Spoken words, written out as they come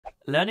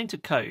Learning to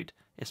code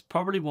is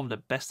probably one of the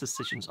best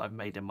decisions I've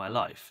made in my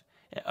life.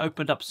 It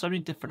opened up so many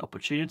different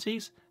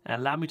opportunities and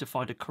allowed me to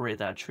find a career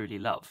that I truly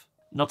love.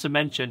 Not to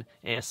mention,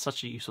 it is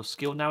such a useful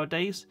skill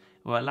nowadays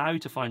and will allow you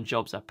to find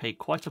jobs that pay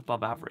quite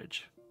above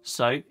average.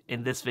 So,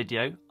 in this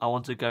video, I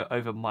want to go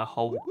over my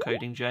whole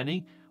coding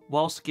journey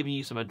whilst giving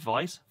you some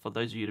advice for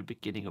those of you at the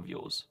beginning of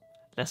yours.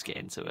 Let's get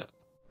into it.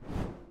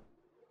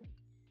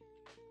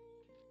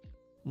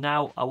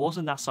 Now, I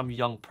wasn't that some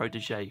young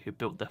protege who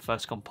built their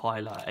first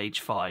compiler at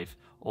age 5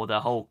 or their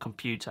whole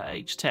computer at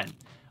age 10.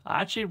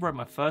 I actually wrote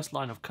my first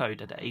line of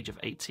code at the age of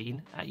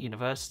 18 at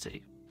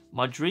university.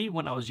 My dream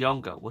when I was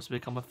younger was to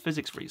become a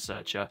physics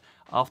researcher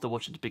after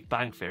watching The Big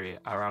Bang Theory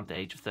around the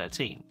age of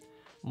 13.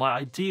 My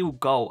ideal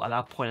goal at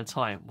that point in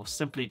time was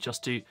simply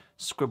just to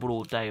scribble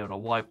all day on a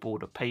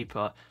whiteboard or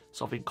paper,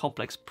 solving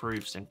complex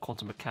proofs in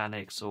quantum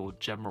mechanics or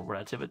general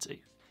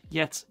relativity.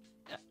 Yet,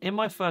 in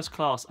my first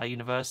class at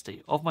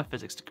university of my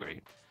physics degree,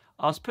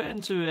 I was put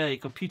into a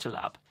computer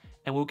lab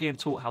and we were getting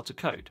taught how to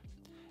code.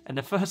 And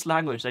the first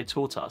language they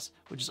taught us,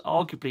 which is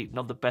arguably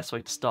not the best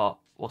way to start,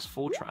 was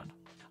Fortran.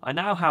 I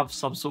now have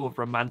some sort of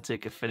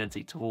romantic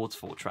affinity towards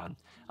Fortran.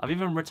 I've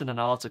even written an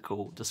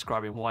article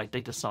describing why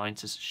data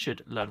scientists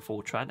should learn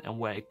Fortran and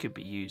where it could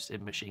be used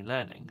in machine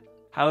learning.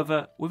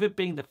 However, with it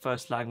being the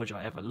first language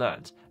I ever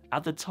learned,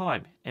 at the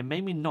time it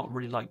made me not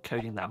really like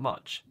coding that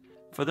much.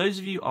 For those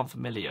of you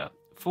unfamiliar,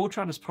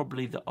 Fortran is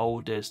probably the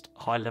oldest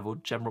high-level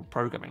general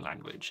programming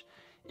language.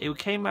 It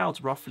came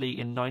out roughly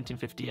in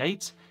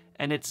 1958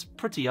 and it's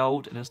pretty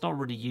old and it's not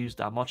really used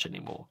that much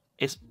anymore.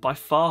 It's by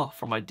far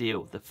from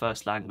ideal the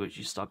first language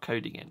you start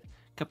coding in,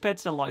 compared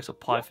to the likes of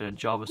Python and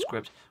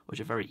JavaScript, which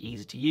are very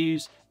easy to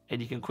use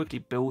and you can quickly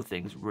build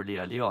things really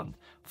early on.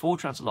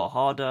 Fortran's a lot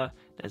harder,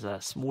 there's a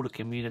smaller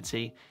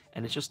community,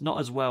 and it's just not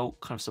as well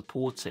kind of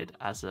supported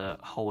as a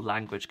whole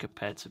language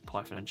compared to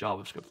Python and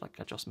JavaScript like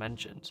I just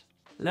mentioned.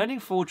 Learning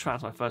Fortran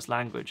as my first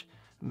language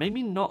made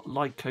me not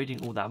like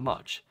coding all that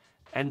much,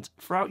 and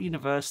throughout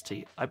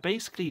university I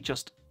basically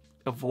just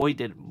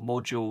avoided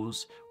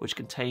modules which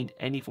contained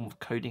any form of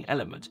coding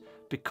element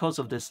because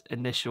of this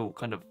initial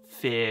kind of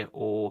fear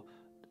or,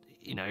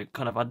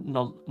 kind of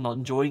not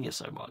enjoying it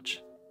so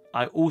much.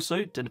 I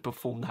also didn't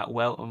perform that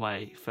well on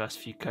my first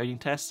few coding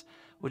tests,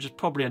 which is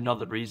probably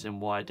another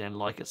reason why I didn't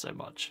like it so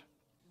much.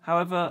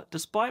 However,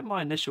 despite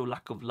my initial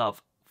lack of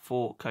love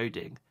for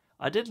coding,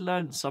 I did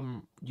learn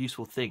some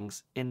useful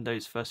things in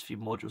those first few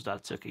modules that I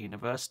took at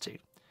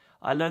university.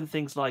 I learned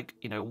things like,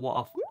 what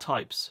are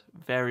types,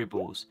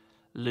 variables,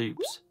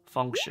 loops,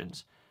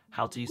 functions,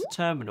 how to use a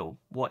terminal,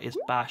 what is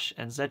bash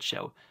and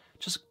Z-shell,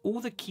 just all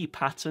the key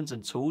patterns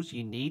and tools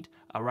you need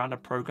around a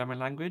programming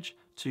language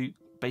to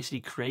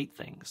basically create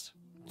things.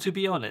 To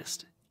be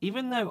honest,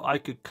 even though I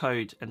could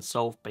code and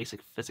solve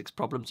basic physics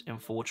problems in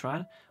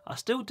Fortran, I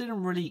still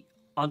didn't really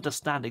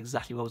understand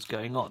exactly what was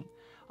going on.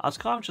 I was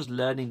kind of just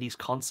learning these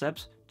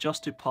concepts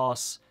just to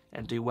pass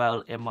and do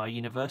well in my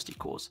university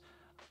course.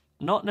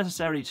 Not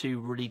necessarily to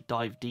really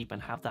dive deep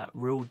and have that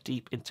real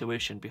deep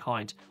intuition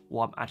behind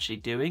what I'm actually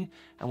doing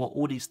and what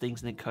all these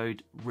things in the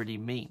code really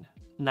mean.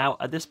 Now,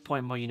 at this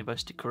point in my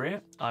university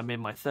career, I'm in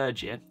my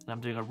third year and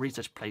I'm doing a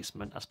research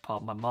placement as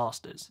part of my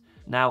master's.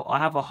 Now, I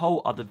have a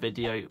whole other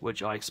video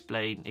which I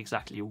explain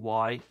exactly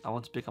why I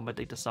want to become a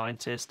data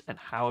scientist and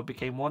how I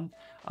became one.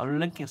 I'm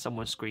linking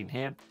someone's screen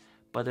here,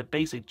 but the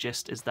basic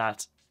gist is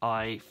that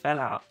I fell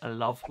out in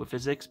love with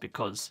physics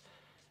because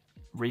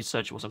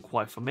research wasn't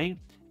quite for me,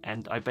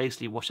 and I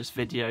basically watched this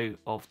video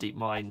of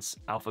DeepMind's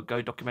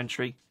AlphaGo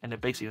documentary, and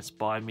it basically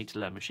inspired me to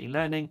learn machine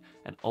learning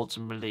and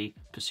ultimately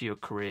pursue a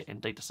career in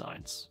data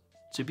science.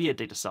 To be a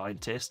data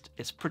scientist,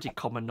 it's pretty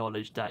common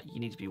knowledge that you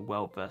need to be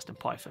well versed in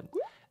Python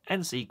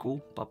and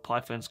SQL, but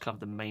Python's kind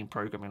of the main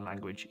programming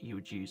language you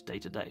would use day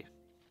to day.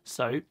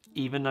 So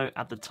even though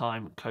at the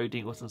time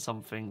coding wasn't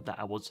something that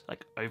I was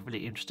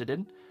overly interested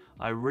in,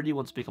 I really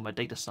want to become a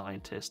data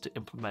scientist to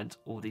implement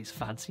all these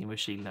fancy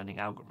machine learning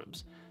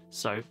algorithms.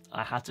 So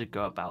I had to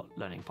go about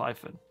learning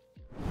Python.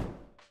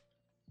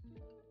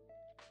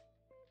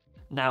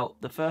 Now,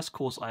 the first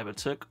course I ever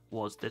took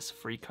was this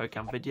free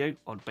Bootcamp video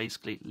on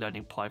basically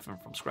learning Python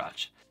from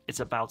scratch. It's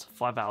about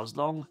 5 hours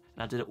long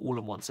and I did it all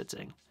in one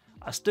sitting.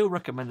 I still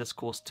recommend this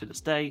course to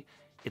this day.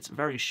 It's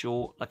very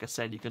short, like I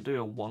said, you can do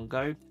it in one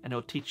go and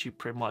it'll teach you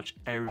pretty much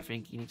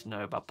everything you need to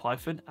know about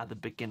Python at the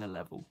beginner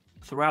level.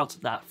 Throughout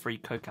that free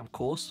Bootcamp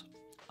course,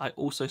 I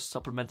also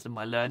supplemented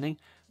my learning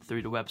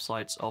through the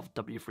websites of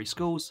W3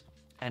 Schools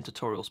and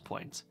Tutorials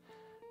Point.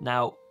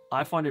 Now,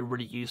 I find it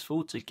really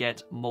useful to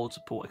get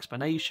multiple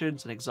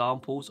explanations and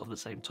examples of the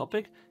same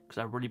topic because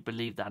I really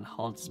believe that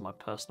enhances my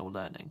personal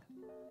learning.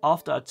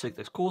 After I took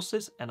those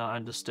courses and I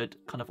understood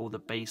kind of all the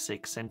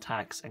basic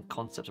syntax and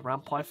concepts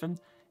around Python,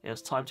 it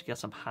was time to get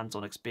some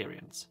hands-on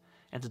experience.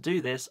 And to do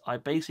this, I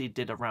basically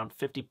did around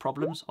 50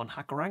 problems on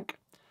HackerRank.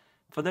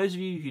 For those of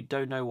you who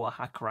don't know what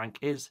HackerRank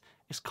is,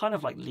 it's kind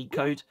of like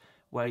LeetCode,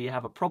 where you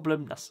have a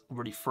problem that's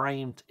really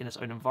framed in its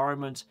own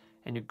environment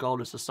and your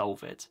goal is to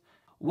solve it.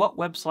 What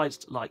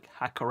websites like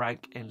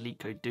HackerRank and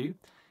LeetCode do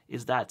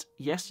is that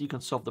yes, you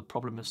can solve the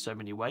problem in so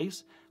many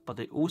ways, but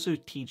they also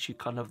teach you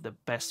kind of the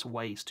best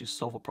ways to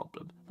solve a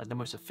problem, like the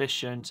most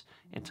efficient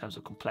in terms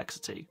of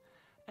complexity.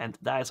 And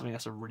that is something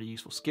that's a really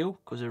useful skill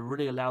because it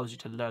really allows you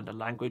to learn the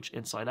language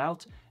inside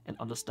out and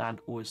understand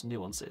all its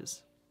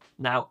nuances.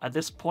 Now, at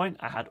this point,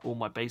 I had all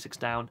my basics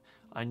down.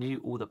 I knew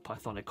all the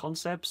Pythonic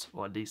concepts,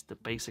 or at least the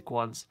basic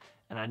ones,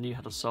 and I knew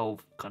how to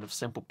solve kind of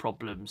simple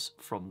problems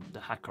from the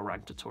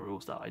HackerRank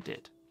tutorials that I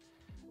did.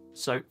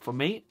 So for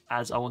me,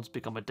 as I want to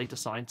become a data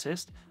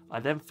scientist, I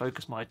then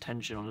focused my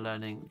attention on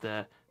learning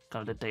the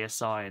kind of the data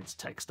science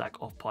tech stack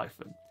of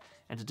Python.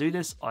 And to do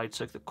this, I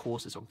took the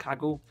courses on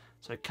Kaggle.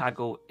 So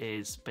Kaggle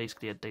is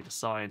basically a data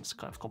science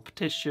kind of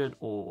competition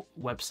or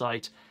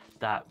website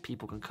that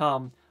people can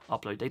come,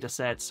 upload data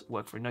sets,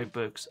 work through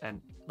notebooks,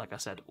 and like I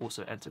said,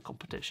 also enter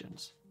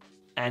competitions.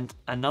 And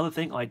another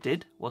thing I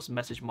did was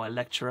message my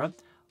lecturer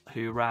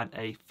who ran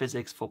a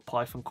physics for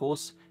Python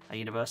course at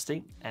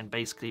university and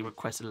basically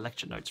requested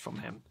lecture notes from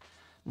him.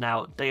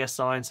 Now, data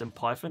science and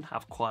Python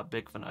have quite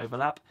big of an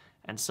overlap,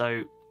 and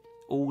so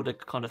all the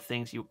kind of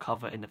things you'll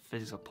cover in the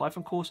physics of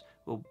Python course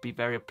will be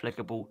very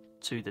applicable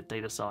to the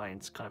data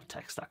science kind of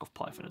tech stack of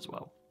Python as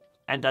well.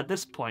 And at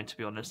this point, to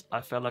be honest,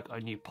 I felt like I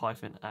knew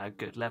Python at a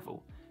good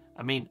level.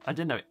 I mean, I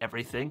didn't know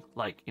everything,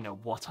 like,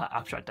 what are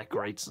abstract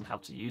decorators and how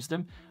to use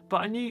them, but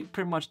I knew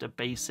pretty much the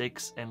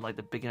basics and like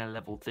the beginner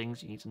level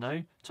things you need to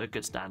know to a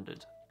good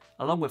standard.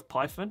 Along with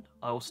Python,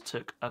 I also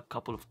took a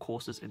couple of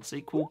courses in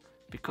SQL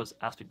because,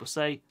 as people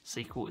say,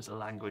 SQL is a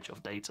language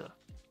of data.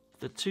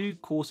 The two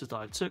courses that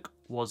I took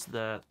was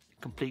the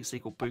Complete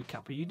SQL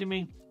Bootcamp at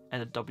Udemy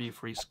and the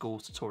W3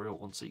 Schools tutorial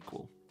on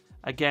SQL.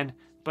 Again,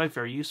 both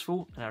very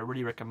useful, and I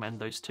really recommend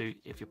those two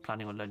if you're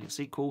planning on learning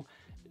SQL.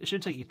 It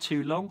shouldn't take you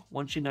too long.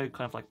 Once you know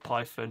kind of like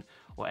Python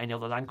or any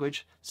other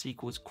language,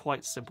 SQL is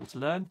quite simple to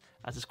learn,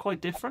 as it's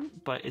quite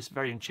different, but it's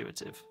very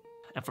intuitive.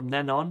 And from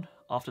then on,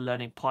 after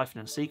learning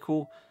Python and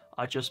SQL,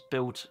 I just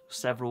built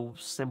several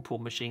simple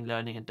machine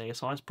learning and data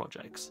science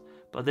projects.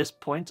 But at this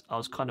point, I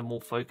was kind of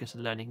more focused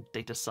on learning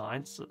data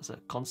science as a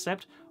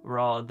concept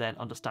rather than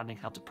understanding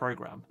how to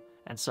program.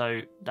 And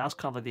so that's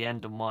kind of like the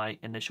end of my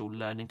initial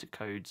learning to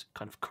code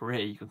kind of career,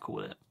 you can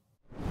call it.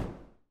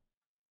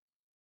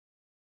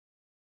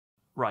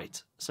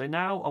 Right, so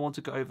now I want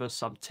to go over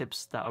some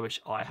tips that I wish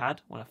I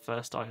had when I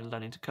first started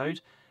learning to code,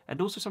 and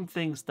also some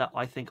things that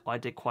I think I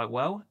did quite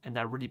well and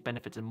that really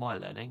benefited my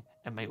learning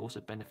and may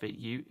also benefit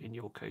you in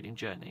your coding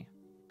journey.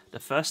 The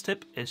first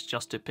tip is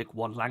just to pick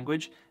one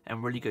language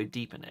and really go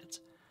deep in it.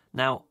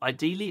 Now,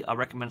 ideally, I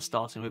recommend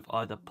starting with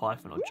either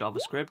Python or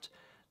JavaScript.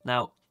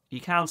 Now, you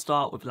can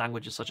start with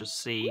languages such as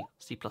C,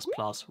 C++,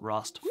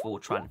 Rust,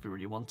 Fortran if you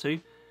really want to,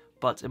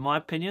 but in my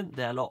opinion,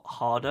 they're a lot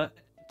harder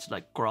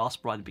to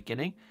grasp right at the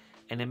beginning,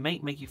 and it may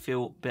make you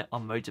feel a bit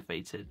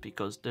unmotivated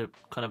because the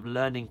kind of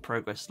learning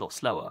progress is a lot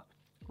slower.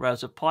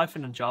 Whereas with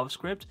Python and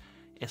JavaScript,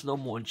 it's a lot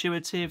more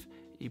intuitive,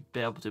 you'll be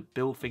able to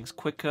build things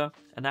quicker,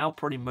 and that'll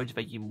probably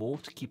motivate you more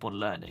to keep on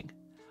learning.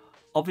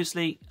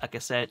 Obviously, like I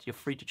said, you're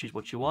free to choose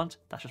what you want,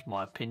 that's just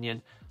my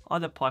opinion.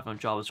 Either Python or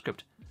JavaScript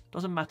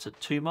doesn't matter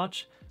too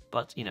much,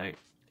 but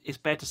it's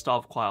better to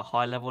start with quite a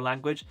high level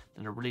language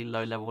than a really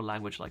low level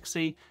language like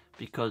C,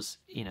 because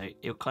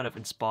it'll kind of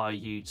inspire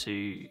you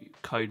to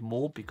code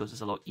more because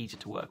it's a lot easier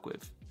to work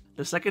with.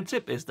 The second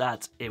tip is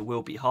that it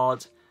will be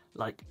hard.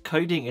 Like,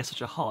 coding is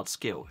such a hard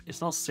skill.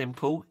 It's not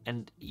simple,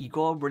 and you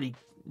gotta really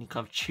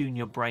kind of tune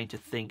your brain to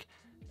think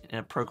in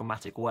a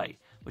programmatic way,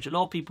 which a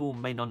lot of people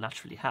may not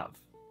naturally have.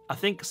 I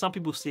think some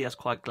people see it as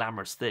quite a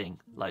glamorous thing,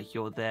 like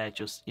you're there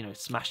just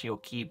smashing your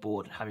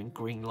keyboard and having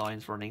green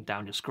lines running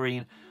down your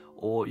screen,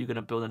 or you're going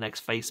to build the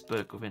next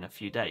Facebook within a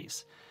few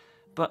days.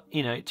 But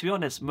to be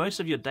honest, most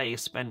of your day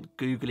is spent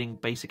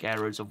googling basic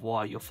errors of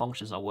why your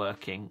functions are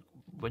working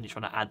when you're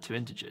trying to add two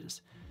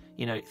integers.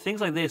 Things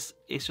like this,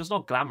 it's just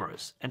not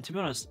glamorous, and to be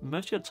honest,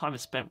 most of your time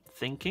is spent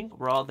thinking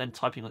rather than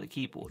typing on the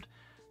keyboard.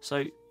 So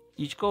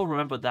you just got to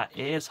remember that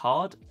it is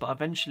hard, but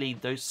eventually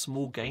those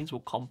small gains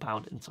will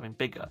compound into something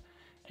bigger,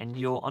 and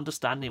your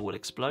understanding will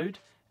explode,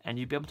 and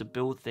you'll be able to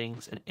build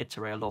things and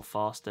iterate a lot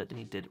faster than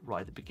you did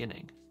right at the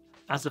beginning.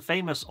 As the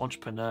famous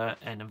entrepreneur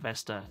and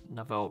investor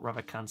Naval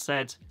Ravikant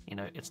said,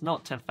 it's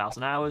not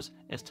 10,000 hours,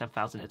 it's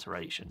 10,000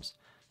 iterations.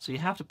 So you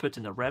have to put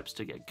in the reps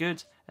to get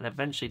good, and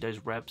eventually those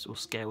reps will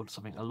scale to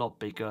something a lot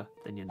bigger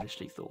than you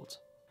initially thought.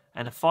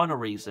 And the final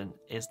reason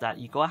is that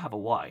you gotta have a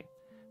why.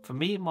 For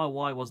me, my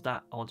why was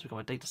that I want to become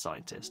a data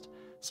scientist.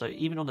 So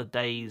even on the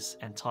days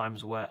and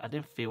times where I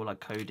didn't feel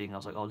like coding, I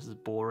was like, oh, this is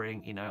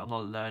boring, I'm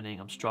not learning,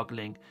 I'm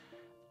struggling.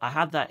 I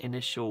had that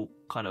initial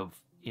kind of,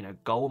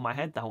 goal in my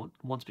head that I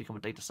want to become a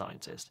data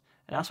scientist.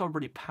 And that's what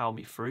really powered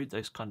me through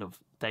those kind of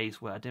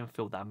days where I didn't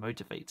feel that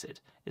motivated,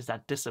 is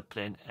that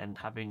discipline and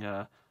having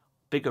a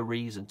bigger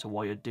reason to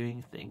why you're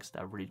doing things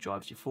that really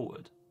drives you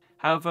forward.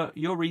 However,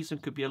 your reason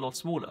could be a lot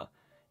smaller.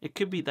 It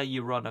could be that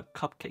you run a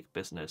cupcake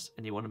business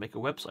and you want to make a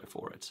website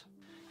for it.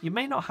 You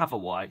may not have a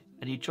why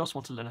and you just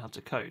want to learn how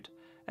to code,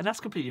 and that's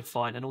completely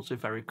fine and also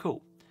very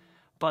cool.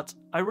 But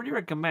I really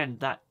recommend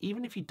that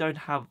even if you don't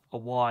have a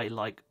why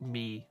like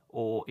me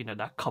or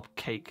that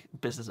cupcake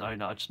business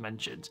owner I just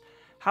mentioned.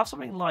 Have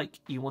something like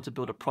you want to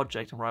build a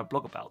project and write a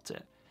blog about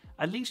it.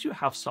 At least you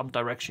have some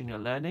direction in your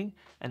learning,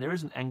 and there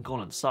is an end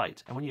goal in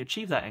sight, and when you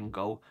achieve that end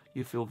goal,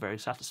 you feel very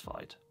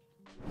satisfied.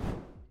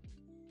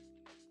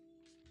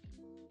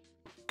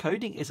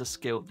 Coding is a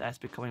skill that's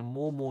becoming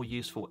more and more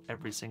useful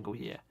every single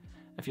year.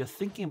 If you're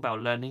thinking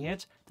about learning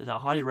it, then I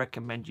highly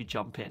recommend you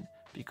jump in,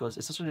 because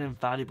it's such an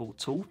invaluable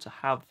tool to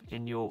have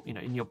in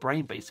your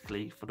brain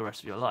basically for the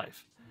rest of your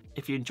life.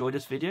 If you enjoyed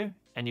this video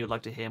and you'd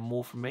like to hear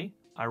more from me,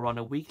 I run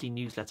a weekly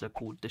newsletter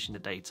called Dishing the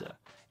Data.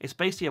 It's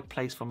basically a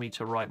place for me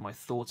to write my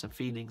thoughts and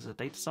feelings as a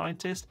data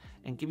scientist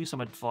and give you some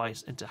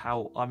advice into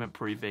how I'm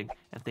improving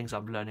and things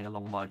I'm learning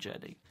along my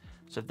journey.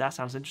 So if that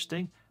sounds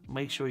interesting,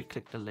 make sure you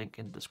click the link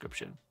in the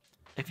description.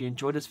 If you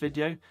enjoyed this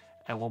video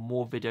and want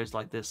more videos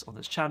like this on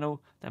this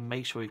channel, then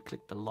make sure you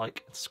click the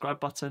like and subscribe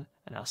button,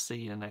 and I'll see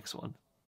you in the next one.